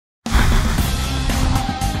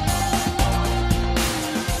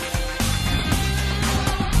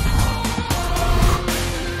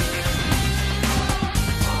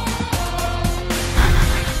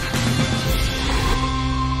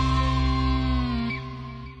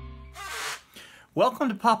Welcome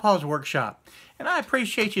to Pawpaw's Workshop, and I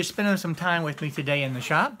appreciate you spending some time with me today in the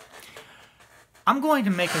shop. I'm going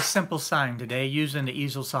to make a simple sign today using the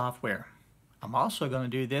Easel software. I'm also going to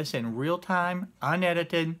do this in real time,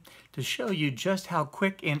 unedited, to show you just how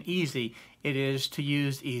quick and easy it is to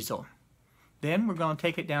use Easel. Then we're going to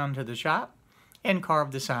take it down to the shop and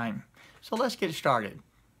carve the sign. So let's get started.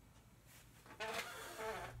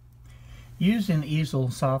 Using Easel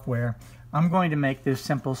software, I'm going to make this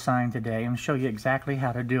simple sign today and show you exactly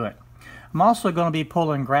how to do it. I'm also going to be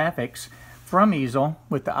pulling graphics from Easel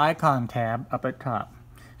with the icon tab up at top.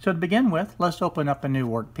 So to begin with, let's open up a new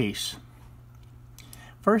workpiece.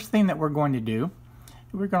 First thing that we're going to do,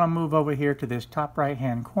 we're going to move over here to this top right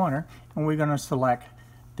hand corner and we're going to select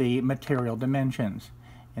the material dimensions.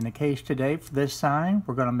 In the case today for this sign,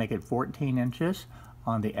 we're going to make it 14 inches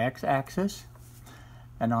on the x-axis,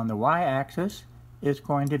 and on the y-axis is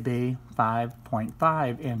going to be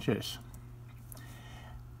 5.5 inches.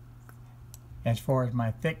 As far as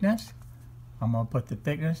my thickness, I'm going to put the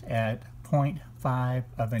thickness at 0.5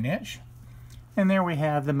 of an inch. And there we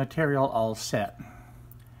have the material all set.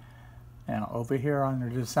 Now over here on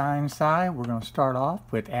the design side, we're going to start off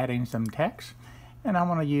with adding some text. And I'm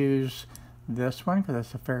going to use this one because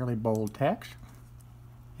it's a fairly bold text.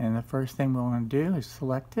 And the first thing we're going to do is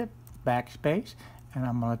select it, backspace, and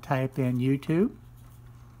I'm going to type in YouTube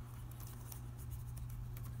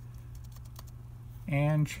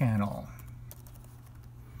and channel.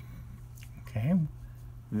 Okay,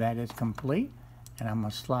 that is complete, and I'm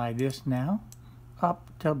going to slide this now up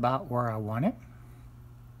to about where I want it.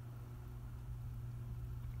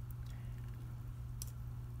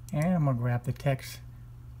 And I'm going to grab the text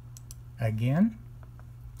again,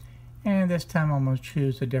 and this time I'm going to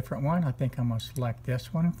choose a different one. I think I'm going to select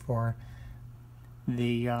this one for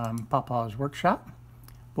the Pawpaw's Workshop.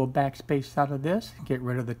 We'll backspace out of this, get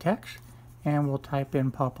rid of the text, and we'll type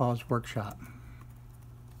in Pawpaw's Workshop.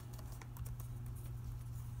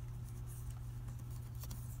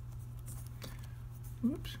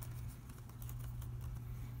 Oops.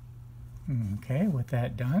 Okay, with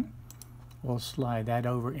that done, we'll slide that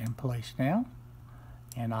over in place now.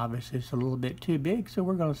 And obviously it's a little bit too big, so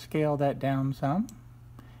we're going to scale that down some.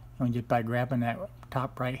 And just by grabbing that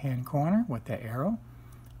top right hand corner with the arrow,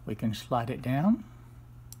 we can slide it down.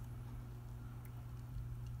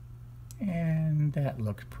 And that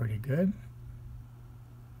looks pretty good.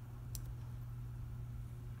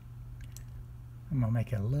 I'm going to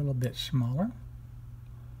make it a little bit smaller.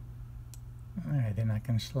 Alright, then I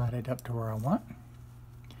can slide it up to where I want.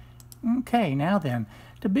 Okay, now then,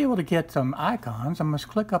 to be able to get some icons, I must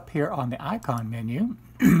click up here on the icon menu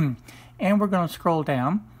and we're going to scroll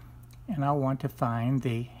down, and I want to find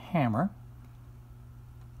the hammer.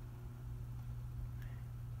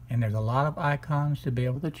 And there's a lot of icons to be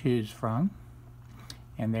able to choose from.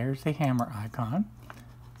 And there's the hammer icon.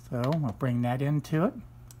 So I'll bring that into it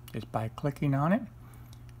just by clicking on it.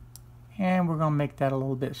 And we're going to make that a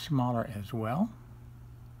little bit smaller as well.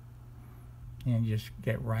 And just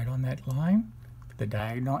get right on that line with the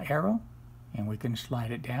diagonal arrow, and we can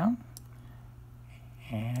slide it down.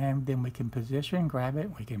 And then we can position, grab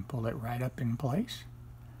it, we can pull it right up in place.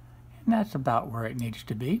 And that's about where it needs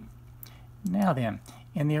to be. Now then,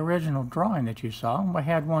 in the original drawing that you saw, we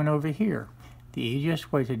had one over here. The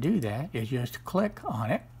easiest way to do that is just click on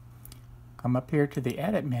it, come up here to the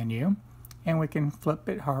edit menu, and we can flip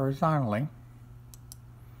it horizontally.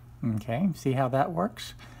 Okay, see how that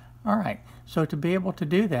works? Alright, so to be able to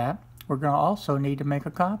do that, we're going to also need to make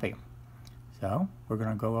a copy. So we're going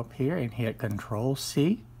to go up here and hit Control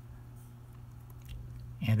C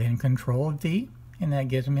and then Control V, and that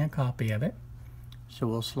gives me a copy of it. So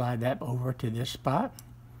we'll slide that over to this spot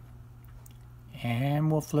and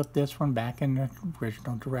we'll flip this one back in the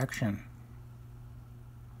original direction.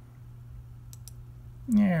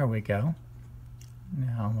 There we go.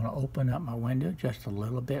 Now I'm going to open up my window just a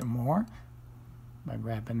little bit more by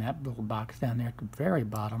grabbing that little box down there at the very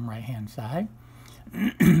bottom right hand side.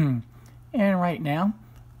 And right now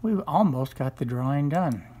we've almost got the drawing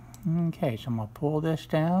done. Okay, so I'm going to pull this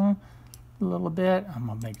down a little bit. I'm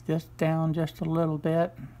going to make this down just a little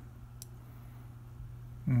bit.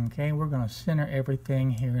 Okay, we're going to center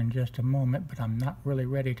everything here in just a moment, but I'm not really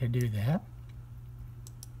ready to do that.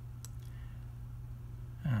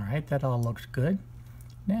 Alright, that all looks good.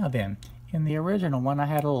 Now then, in the original one I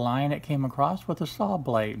had a line that came across with a saw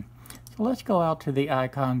blade. So let's go out to the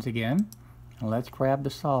icons again, and let's grab the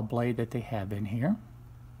saw blade that they have in here.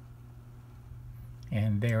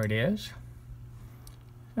 And there it is.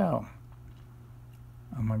 So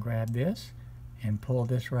I'm going to grab this and pull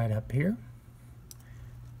this right up here.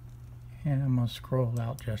 And I'm going to scroll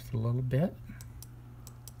out just a little bit.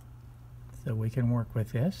 so we can work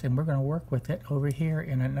with this, and we're going to work with it over here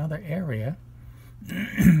in another area.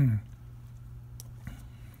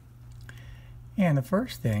 And the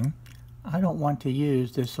first thing, I don't want to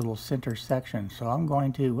use this little center section, so I'm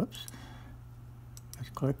going to, whoops, let's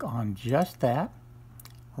click on just that,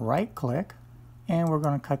 right click, and we're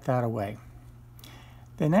going to cut that away.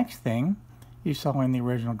 The next thing you saw in the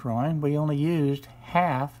original drawing, we only used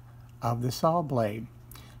half of the saw blade.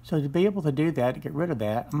 So to be able to do that, to get rid of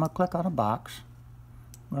that, I'm going to click on a box.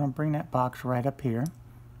 I'm going to bring that box right up here.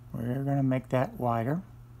 We're going to make that wider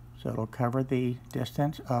so it'll cover the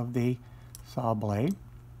distance of the saw blade.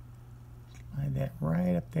 Slide that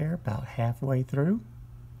right up there, about halfway through.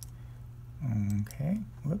 Okay,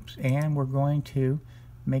 whoops, and we're going to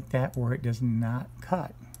make that where it does not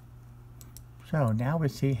cut. So now we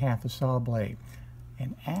see half a saw blade.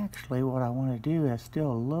 And actually what I want to do is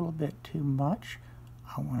still a little bit too much.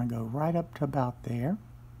 I want to go right up to about there.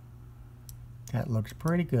 That looks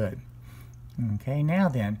pretty good. Okay, now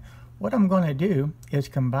then, what I'm going to do is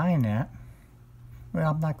combine that.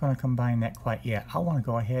 Well, I'm not going to combine that quite yet. I want to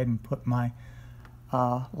go ahead and put my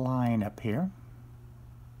line up here.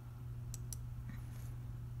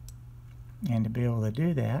 And to be able to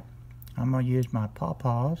do that, I'm going to use my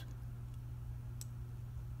pawpaws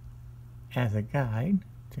as a guide.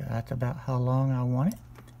 So that's about how long I want it.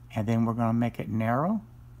 And then we're going to make it narrow.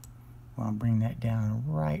 We're going to bring that down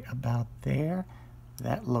right about there.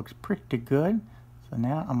 That looks pretty good. So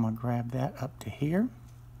now I'm going to grab that up to here.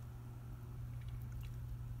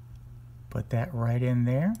 Put that right in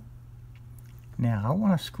there. Now I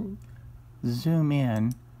want to zoom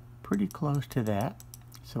in pretty close to that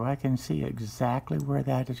so I can see exactly where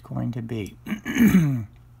that is going to be.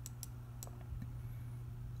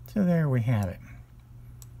 So there we have it.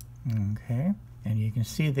 Okay, and you can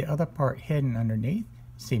see the other part hidden underneath.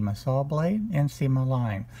 See my saw blade and see my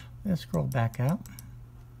line. Let's scroll back out.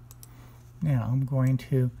 Now I'm going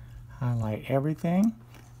to highlight everything,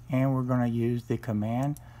 and we're going to use the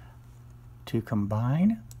command to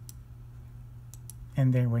combine,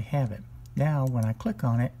 and there we have it. Now when I click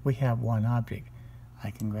on it, we have one object. I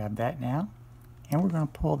can grab that now, and we're going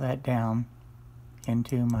to pull that down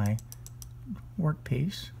into my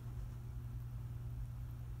workpiece.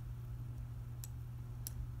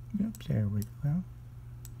 Oops, there we go.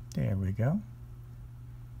 There we go.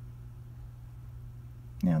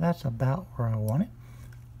 Now that's about where I want it.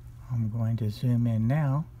 I'm going to zoom in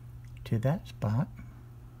now to that spot.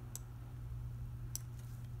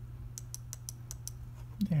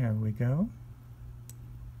 There we go.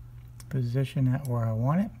 Position that where I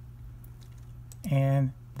want it.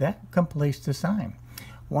 And that completes the sign.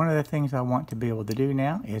 One of the things I want to be able to do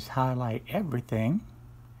now is highlight everything,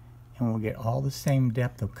 and we'll get all the same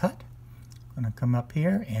depth of cut. I'm going to come up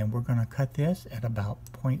here and we're going to cut this at about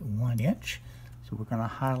 0.1 inch. So we're going to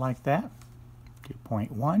highlight that to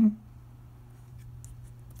 0.1.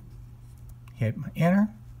 Hit my enter,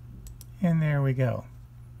 and there we go.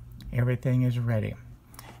 Everything is ready.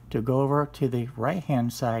 To go over to the right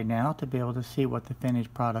hand side now to be able to see what the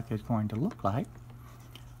finished product is going to look like,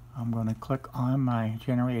 I'm going to click on my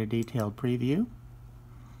Generate a Detailed Preview.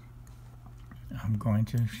 I'm going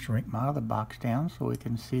to shrink my other box down so we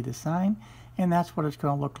can see the sign, and that's what it's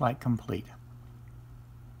going to look like complete.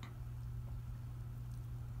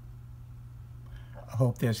 I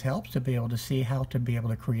hope this helps to be able to see how to be able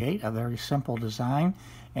to create a very simple design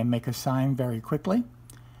and make a sign very quickly.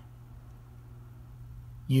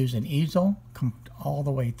 Use an easel all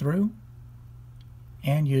the way through,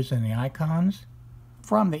 and using the icons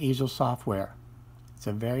from the Easel software. It's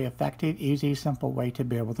a very effective, easy, simple way to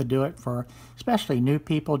be able to do it for especially new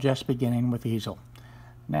people just beginning with Easel.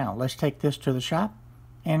 Now let's take this to the shop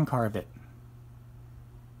and carve it.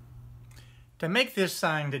 To make this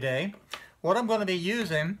sign today, what I'm going to be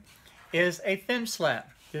using is a fence slat.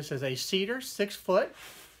 This is a cedar 6-foot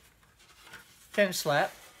fence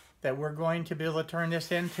slat that we're going to be able to turn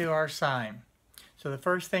this into our sign. So the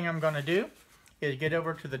first thing I'm going to do is get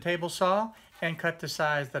over to the table saw and cut the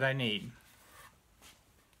size that I need.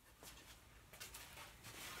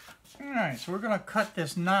 Alright, so we're going to cut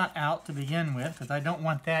this knot out to begin with because I don't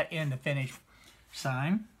want that in the finished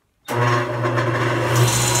sign.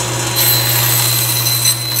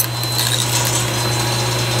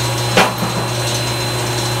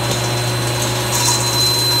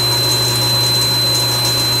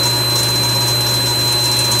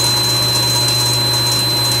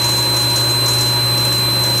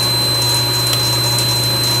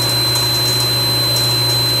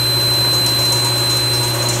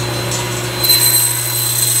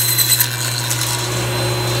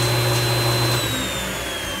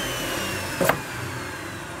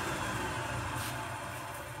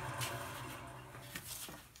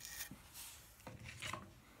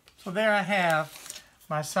 So there I have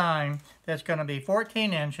my sign that's going to be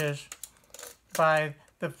 14 inches by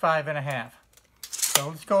the 5.5. So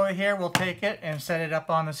let's go over here, we'll take it and set it up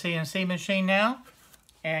on the CNC machine now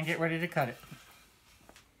and get ready to cut it.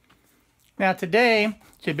 Now today,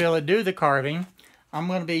 to be able to do the carving, I'm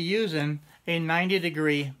going to be using a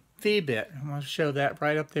 90-degree V-bit. I'm going to show that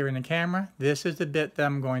right up there in the camera. This is the bit that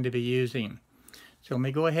I'm going to be using. So let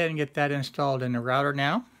me go ahead and get that installed in the router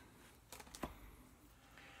now.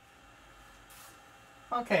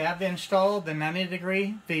 Okay, I've installed the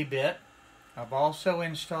 90-degree V-bit. I've also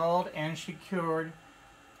installed and secured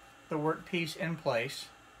the workpiece in place.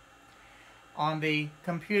 On the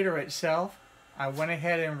computer itself, I went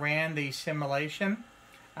ahead and ran the simulation.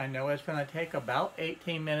 I know it's going to take about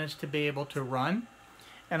 18 minutes to be able to run.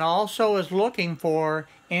 And I also was looking for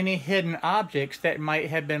any hidden objects that might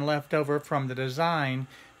have been left over from the design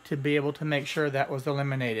to be able to make sure that was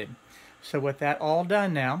eliminated. So with that all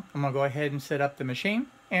done now, I'm going to go ahead and set up the machine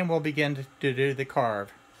and we'll begin to do the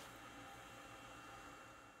carve.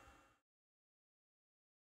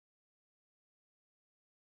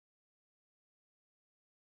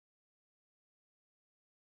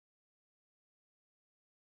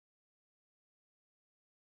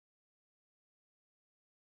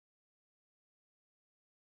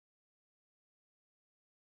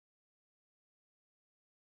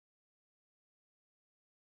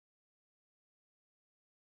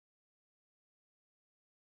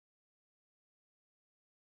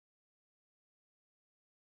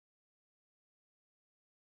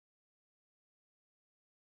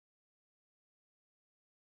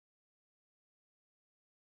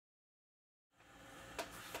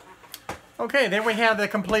 Okay, there we have the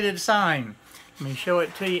completed sign. Let me show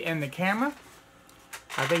it to you in the camera.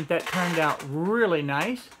 I think that turned out really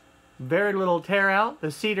nice. Very little tear out. The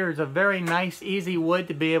cedar is a very nice, easy wood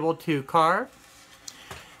to be able to carve.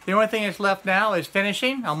 The only thing that's left now is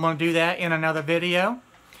finishing. I'm going to do that in another video.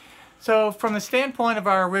 So from the standpoint of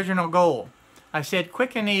our original goal, I said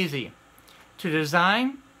quick and easy. To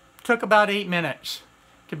design, took about 8 minutes.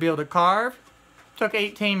 To be able to carve, took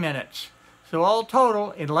 18 minutes. So all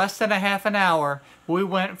total, in less than a half an hour, we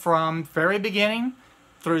went from very beginning,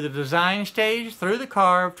 through the design stage, through the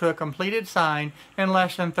carve, to a completed sign in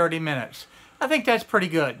less than 30 minutes. I think that's pretty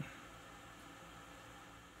good.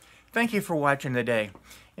 Thank you for watching today.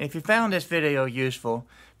 If you found this video useful,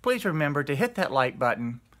 please remember to hit that like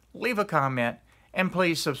button, leave a comment, and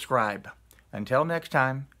please subscribe. Until next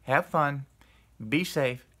time, have fun, be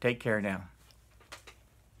safe, take care now.